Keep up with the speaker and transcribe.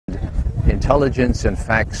intelligence and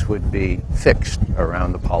facts would be fixed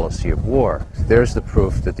around the policy of war. There's the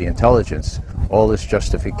proof that the intelligence, all this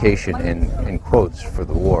justification in quotes for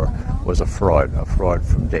the war, was a fraud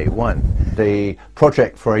from day one. The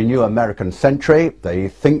Project for a New American Century, the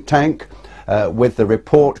think tank, with the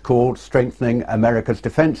report called Strengthening America's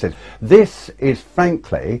Defenses. This is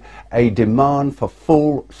frankly a demand for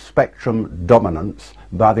full spectrum dominance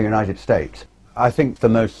by the United States. I think the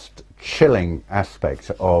most chilling aspect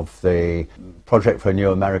of the Project for a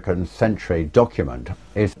New American Century document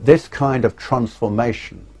is this kind of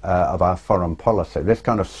transformation of our foreign policy, this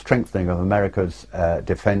kind of strengthening of America's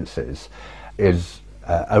defenses is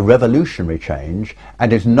a revolutionary change,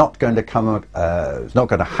 and is not going to come. It's not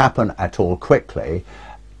going to happen at all quickly,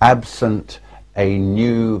 absent a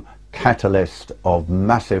new catalyst of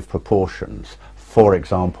massive proportions. For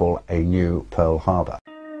example, a new Pearl Harbor.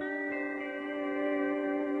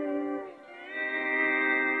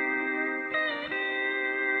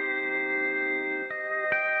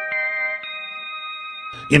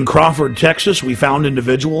 In Crawford, Texas, we found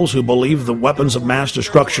individuals who believed the weapons of mass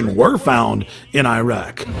destruction were found in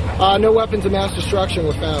Iraq. No weapons of mass destruction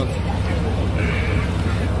were found.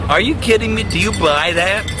 Are you kidding me? Do you buy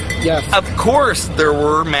that? Yes. Of course there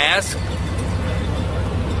were mass.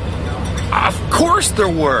 Of course there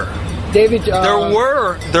were. David, there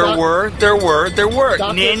were.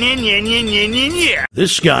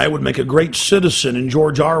 This guy would make a great citizen in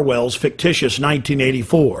George Orwell's fictitious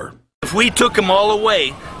 1984. If we took them all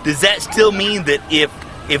away, does that still mean that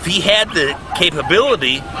if he had the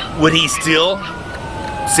capability, would he still?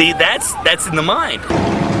 See, that's in the mind.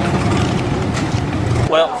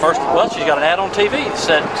 Well, she's got an ad on TV that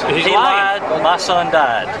said he lied, my son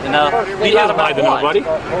died. You know, he hasn't lied to nobody.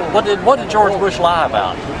 What did George Bush lie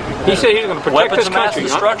about? He said he was going to protect this country. Weapons of mass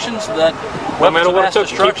destructions that. No matter what it took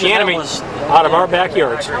to keep the enemy out of our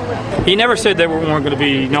backyards. He never said there weren't going to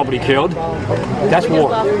be nobody killed. That's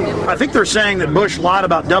war. I think they're saying that Bush lied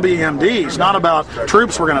about WMDs, not about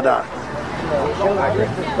troops were going to die.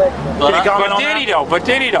 But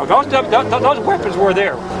did he though? Those weapons were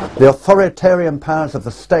there. The authoritarian powers of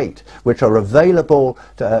the state, which are available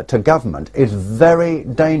to government, is very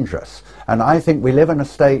dangerous. And I think we live in a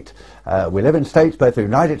state, we live in states, both the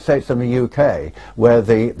United States and the UK, where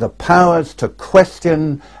the powers to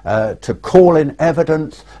question, to call in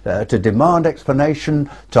evidence, to demand explanation,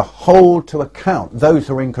 to hold to account those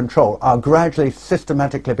who are in control, are gradually,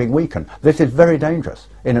 systematically being weakened. This is very dangerous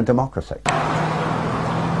in a democracy.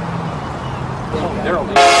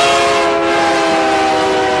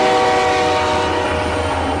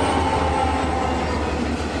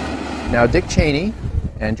 Now, Dick Cheney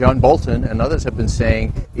and John Bolton and others have been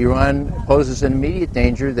saying Iran poses an immediate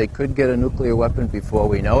danger. They could get a nuclear weapon before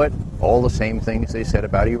we know it. All the same things they said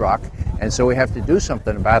about Iraq. And so we have to do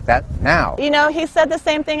something about that now. You know, he said the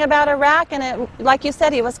same thing about Iraq, and like you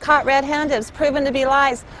said, he was caught red-handed. It's proven to be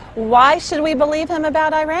lies. Why should we believe him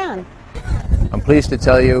about Iran? I'm pleased to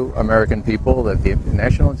tell you, American people, that the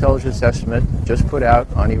National Intelligence Estimate just put out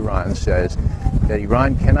on Iran says that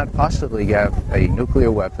Iran cannot possibly have a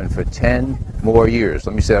nuclear weapon for 10 more years.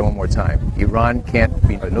 Let me say that one more time. Iran can't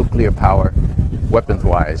be a nuclear power,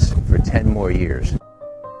 weapons-wise, for 10 more years.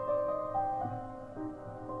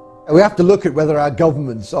 We have to look at whether our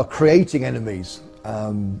governments are creating enemies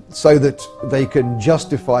so that they can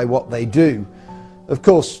justify what they do. Of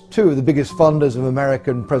course, two of the biggest funders of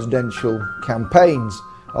American presidential campaigns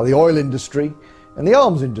are the oil industry and the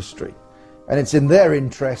arms industry. And it's in their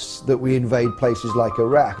interests that we invade places like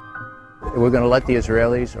Iraq. We're going to let the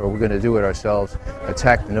Israelis, or we're going to do it ourselves,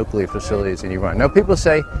 attack the nuclear facilities in Iran. Now, people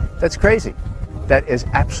say, that's crazy. That is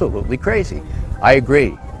absolutely crazy. I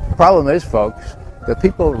agree. The problem is, folks, the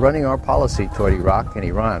people running our policy toward Iraq and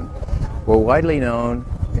Iran were widely known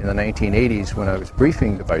in the 1980s when I was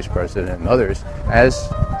briefing the Vice President and others as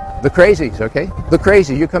the crazies, okay? The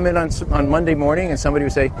crazies. You come in on Monday morning and somebody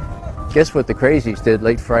would say, guess what the crazies did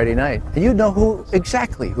late Friday night? And you'd know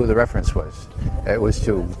exactly who the reference was. It was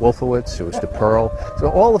to Wolfowitz, it was to Pearl. So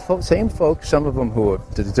all the same folks, some of them who have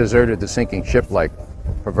deserted the sinking ship like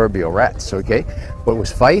proverbial rats, okay? But it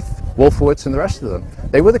was Feith, Wolfowitz, and the rest of them.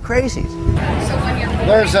 They were the crazies.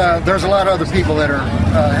 There's a lot of other people that are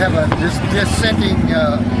have a dissenting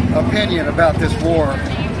opinion about this war,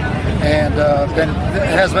 and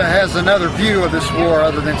has another view of this war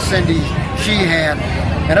other than Cindy Sheehan,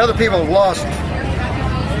 and other people have lost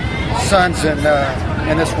sons in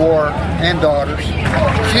this war and daughters.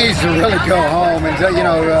 She needs to really go home and do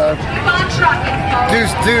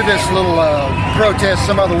this little protest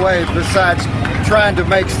some other way besides trying to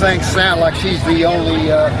make things sound like she's the only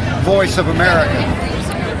voice of America.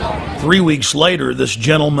 3 weeks later, this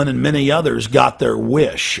gentleman and many others got their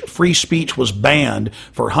wish. Free speech was banned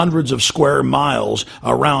for hundreds of square miles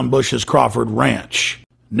around Bush's Crawford Ranch.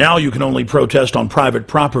 Now you can only protest on private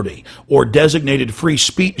property or designated free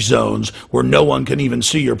speech zones where no one can even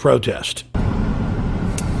see your protest.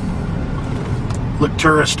 Look,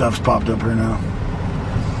 tourist stuff's popped up here now.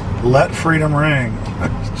 Let freedom ring.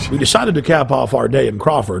 We decided to cap off our day in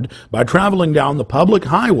Crawford by traveling down the public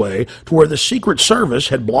highway to where the Secret Service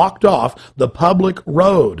had blocked off the public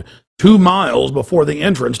road 2 miles before the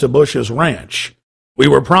entrance to Bush's ranch. We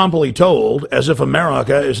were promptly told, as if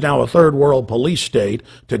America is now a third world police state,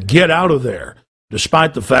 to get out of there,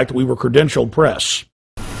 despite the fact that we were credentialed press.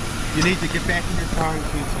 You need to get back in your car and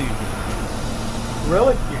can't stand it.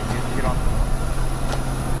 Really? Yeah, you have to get off.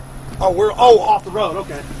 Oh, we're off the road,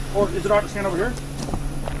 okay. Or is it all right to stand over here?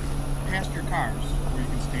 Past your cars where you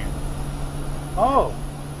can stand. Oh,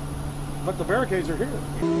 but the barricades are here.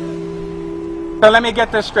 So let me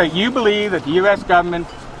get this straight. You believe that the U.S. government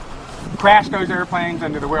crashed those airplanes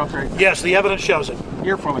into the World Trade Center? Yes, the evidence shows it.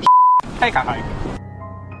 You're full of Take a hike.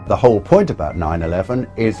 The whole point about 9/11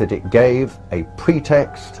 is that it gave a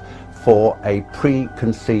pretext for a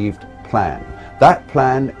preconceived plan. That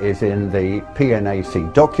plan is in the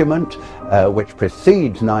PNAC document, which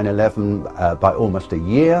precedes 9/11 by almost a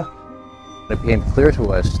year. It became clear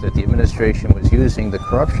to us that the administration was using the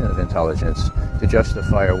corruption of intelligence to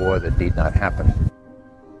justify a war that need not happen.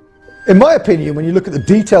 In my opinion, when you look at the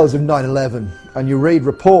details of 9/11 and you read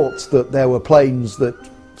reports that there were planes that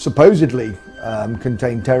supposedly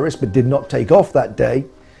contained terrorists but did not take off that day,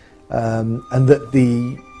 and that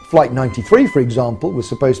the Flight 93, for example, was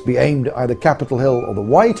supposed to be aimed at either Capitol Hill or the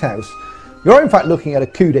White House, you're in fact looking at a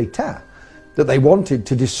coup d'etat, that they wanted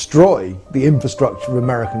to destroy the infrastructure of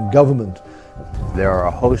American government. There are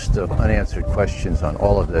a host of unanswered questions on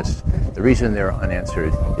all of this. The reason they're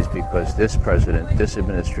unanswered is because this president, this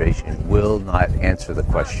administration, will not answer the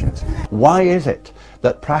questions. Why is it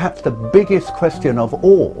that perhaps the biggest question of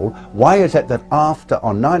all, why is it that after,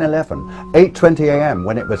 on 9/11, 8:20 a.m.,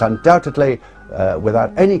 when it was undoubtedly,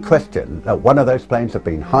 without any question, that one of those planes had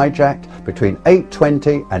been hijacked, between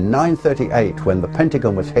 8:20 and 9:38, when the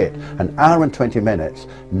Pentagon was hit, an hour and 20 minutes,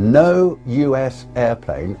 no US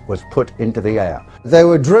airplane was put into the air. There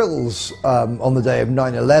were drills on the day of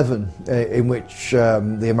 9/11 in which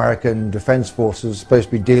the American Defense Forces were supposed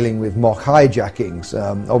to be dealing with mock hijackings.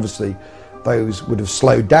 Obviously, those would have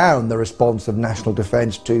slowed down the response of national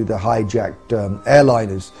defense to the hijacked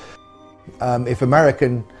airliners. If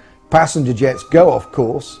American passenger jets go off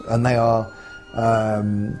course and they are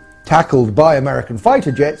tackled by American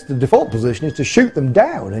fighter jets, the default position is to shoot them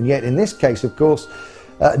down, and yet in this case, of course,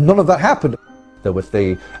 none of that happened. There was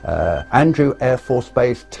the Andrew Air Force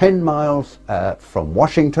Base 10 miles from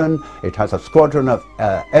Washington. It has a squadron of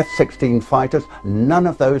F-16 fighters. None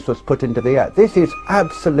of those was put into the air. This is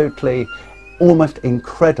absolutely almost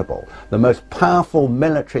incredible. The most powerful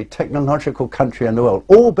military technological country in the world,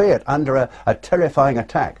 albeit under a terrifying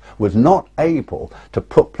attack, was not able to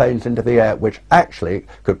put planes into the air, which actually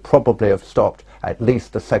could probably have stopped at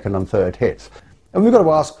least the second and third hits. And we've got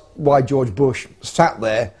to ask why George Bush sat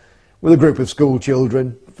there with a group of school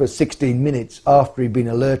children for 16 minutes after he'd been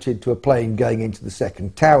alerted to a plane going into the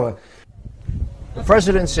second tower. The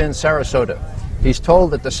president's in Sarasota. He's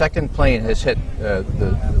told that the second plane has hit the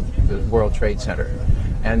World Trade Center.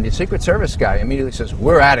 And the Secret Service guy immediately says,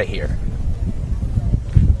 "We're out of here."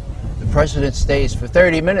 The president stays for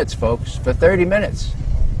 30 minutes, folks, for 30 minutes.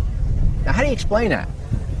 Now, how do you explain that?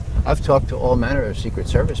 I've talked to all manner of Secret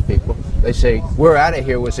Service people. They say, "We're out of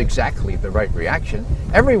here" was exactly the right reaction.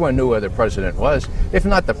 Everyone knew where the president was. If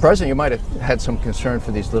not the president, you might have had some concern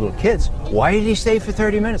for these little kids. Why did he stay for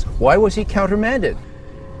 30 minutes? Why was he countermanded?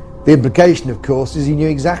 The implication, of course, is he knew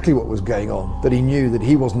exactly what was going on, that he knew that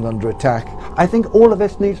he wasn't under attack. I think all of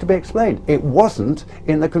this needs to be explained. It wasn't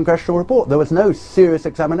in the congressional report. There was no serious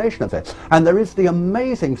examination of this. And there is the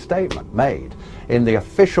amazing statement made in the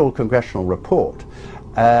official congressional report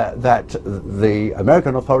that the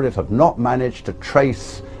American authorities have not managed to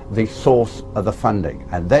trace the source of the funding.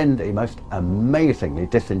 And then the most amazingly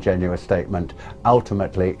disingenuous statement,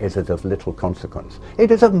 ultimately, is it of little consequence.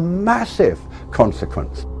 It is of massive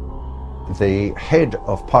consequence. The head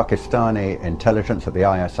of Pakistani intelligence at the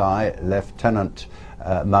ISI, Lieutenant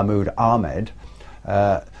Mahmoud Ahmed,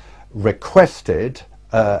 requested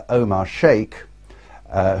Omar Sheikh,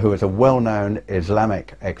 who is a well-known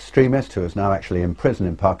Islamic extremist who is now actually in prison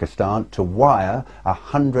in Pakistan, to wire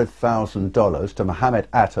 $100,000 to Mohammed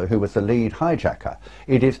Atta, who was the lead hijacker.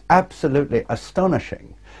 It is absolutely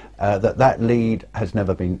astonishing that lead has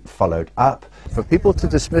never been followed up. For people to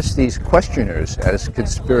dismiss these questioners as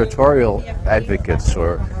conspiratorial advocates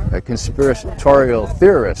or conspiratorial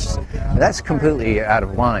theorists, that's completely out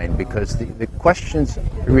of line, because the questions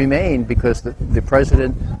remain because the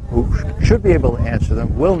president, who should be able to answer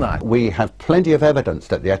them, will not. We have plenty of evidence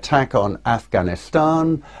that the attack on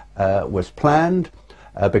Afghanistan was planned.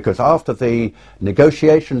 Because after the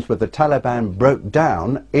negotiations with the Taliban broke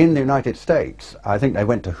down in the United States, I think they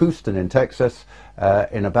went to Houston in Texas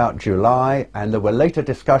in about July, and there were later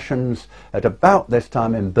discussions at about this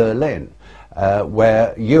time in Berlin,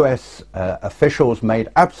 where US officials made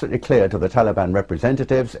absolutely clear to the Taliban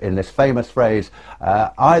representatives in this famous phrase,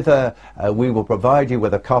 either we will provide you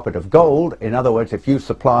with a carpet of gold, in other words, if you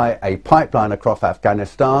supply a pipeline across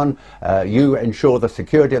Afghanistan, you ensure the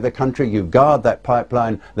security of the country, you guard that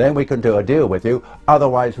pipeline, then we can do a deal with you,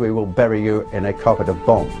 otherwise we will bury you in a carpet of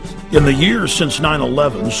bombs. In the years since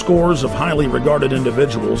 9/11, scores of highly regarded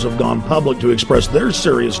individuals have gone public to express their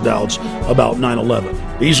serious doubts about 9/11.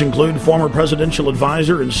 These include former presidential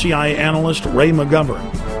advisor and CIA analyst Ray McGovern,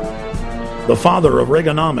 the father of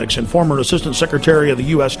Reaganomics and former Assistant Secretary of the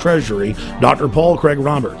U.S. Treasury, Dr. Paul Craig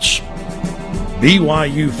Roberts,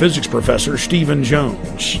 BYU physics professor Stephen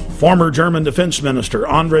Jones, former German Defense Minister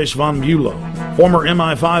Andres von Bülow, former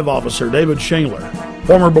MI5 officer David Shaler,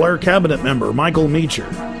 former Blair cabinet member Michael Meacher,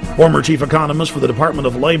 former chief economist for the Department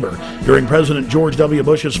of Labor during President George W.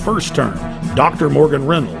 Bush's first term, Dr. Morgan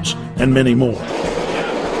Reynolds, and many more.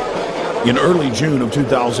 In early June of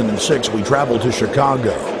 2006, we traveled to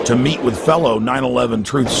Chicago to meet with fellow 9/11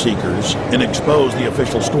 truth seekers and expose the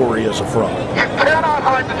official story as a fraud. You cannot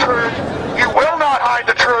hide the truth. You will not hide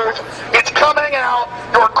the truth. It's coming out.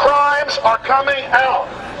 Your crimes are coming out.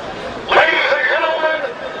 Ladies and gentlemen,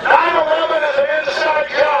 9/11 is an inside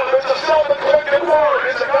job. It's a self-inflicted war.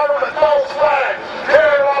 It's a government false flag.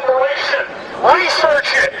 Terror operation. Research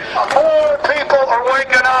it. More people are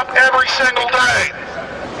waking up every single day.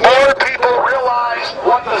 More people realize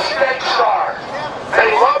what the stakes are. They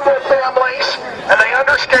love their families, and they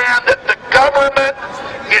understand that the government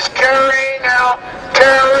is carrying out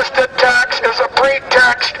terrorist attacks as a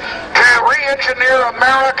pretext to re-engineer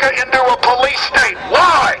America into a police state.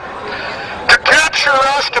 Why? To capture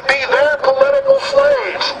us, to be their political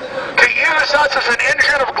slaves, to use us as an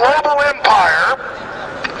engine of global empire,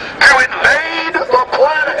 to invade the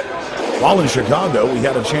planet. While in Chicago, we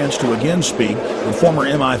had a chance to again speak with former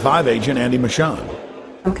MI5 agent Andy Michaud.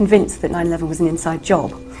 I'm convinced that 9/11 was an inside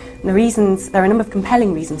job. And there are a number of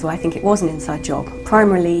compelling reasons why I think it was an inside job.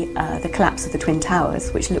 Primarily the collapse of the Twin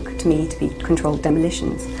Towers, which look to me to be controlled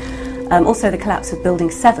demolitions. Also the collapse of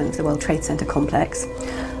Building 7 of the World Trade Center complex.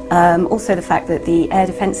 Also the fact that the air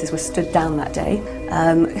defences were stood down that day,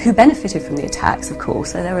 who benefited from the attacks, of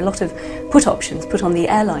course. So there were a lot of put options put on the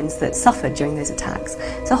airlines that suffered during those attacks.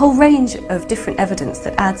 It's a whole range of different evidence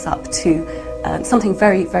that adds up to something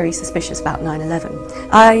very, very suspicious about 9/11.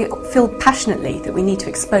 I feel passionately that we need to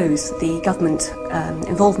expose the government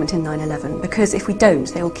involvement in 9/11, because if we don't,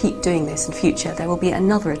 they will keep doing this in future. There will be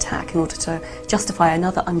another attack in order to justify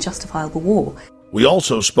another unjustifiable war. We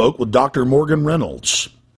also spoke with Dr. Morgan Reynolds.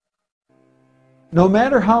 No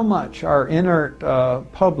matter how much our inert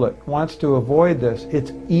public wants to avoid this,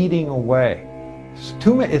 it's eating away.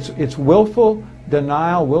 It's willful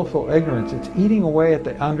denial, willful ignorance. It's eating away at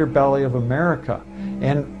the underbelly of America.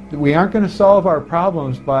 And we aren't going to solve our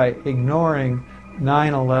problems by ignoring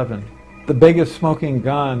 9/11. The biggest smoking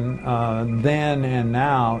gun then and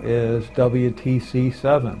now is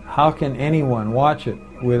WTC-7. How can anyone watch it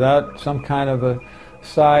without some kind of a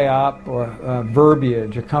psyop or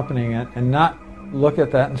verbiage accompanying it and not look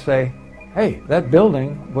at that and say, hey, that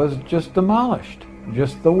building was just demolished,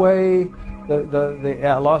 just the way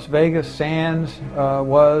the Las Vegas Sands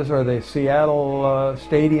was, or the Seattle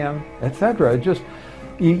Stadium, etc. Just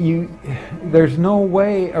there's no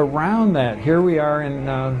way around that. Here we are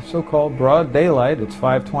in so-called broad daylight. It's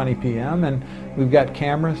 5:20 p.m. and we've got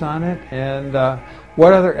cameras on it. And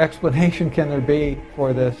what other explanation can there be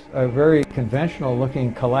for this very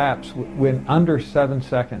conventional-looking collapse in under 7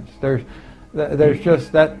 seconds?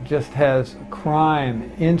 That just has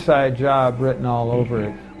crime, inside job written all over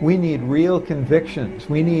it. We need real convictions.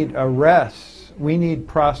 We need arrests. We need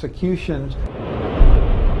prosecutions.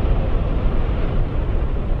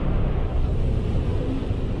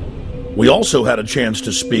 We also had a chance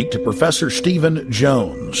to speak to Professor Stephen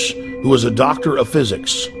Jones, who is a doctor of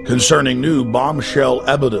physics, concerning new bombshell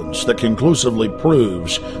evidence that conclusively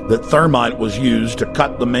proves that thermite was used to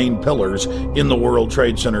cut the main pillars in the World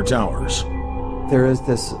Trade Center towers. There is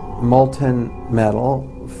this molten metal,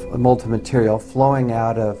 molten material flowing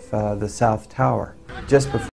out of the South Tower just before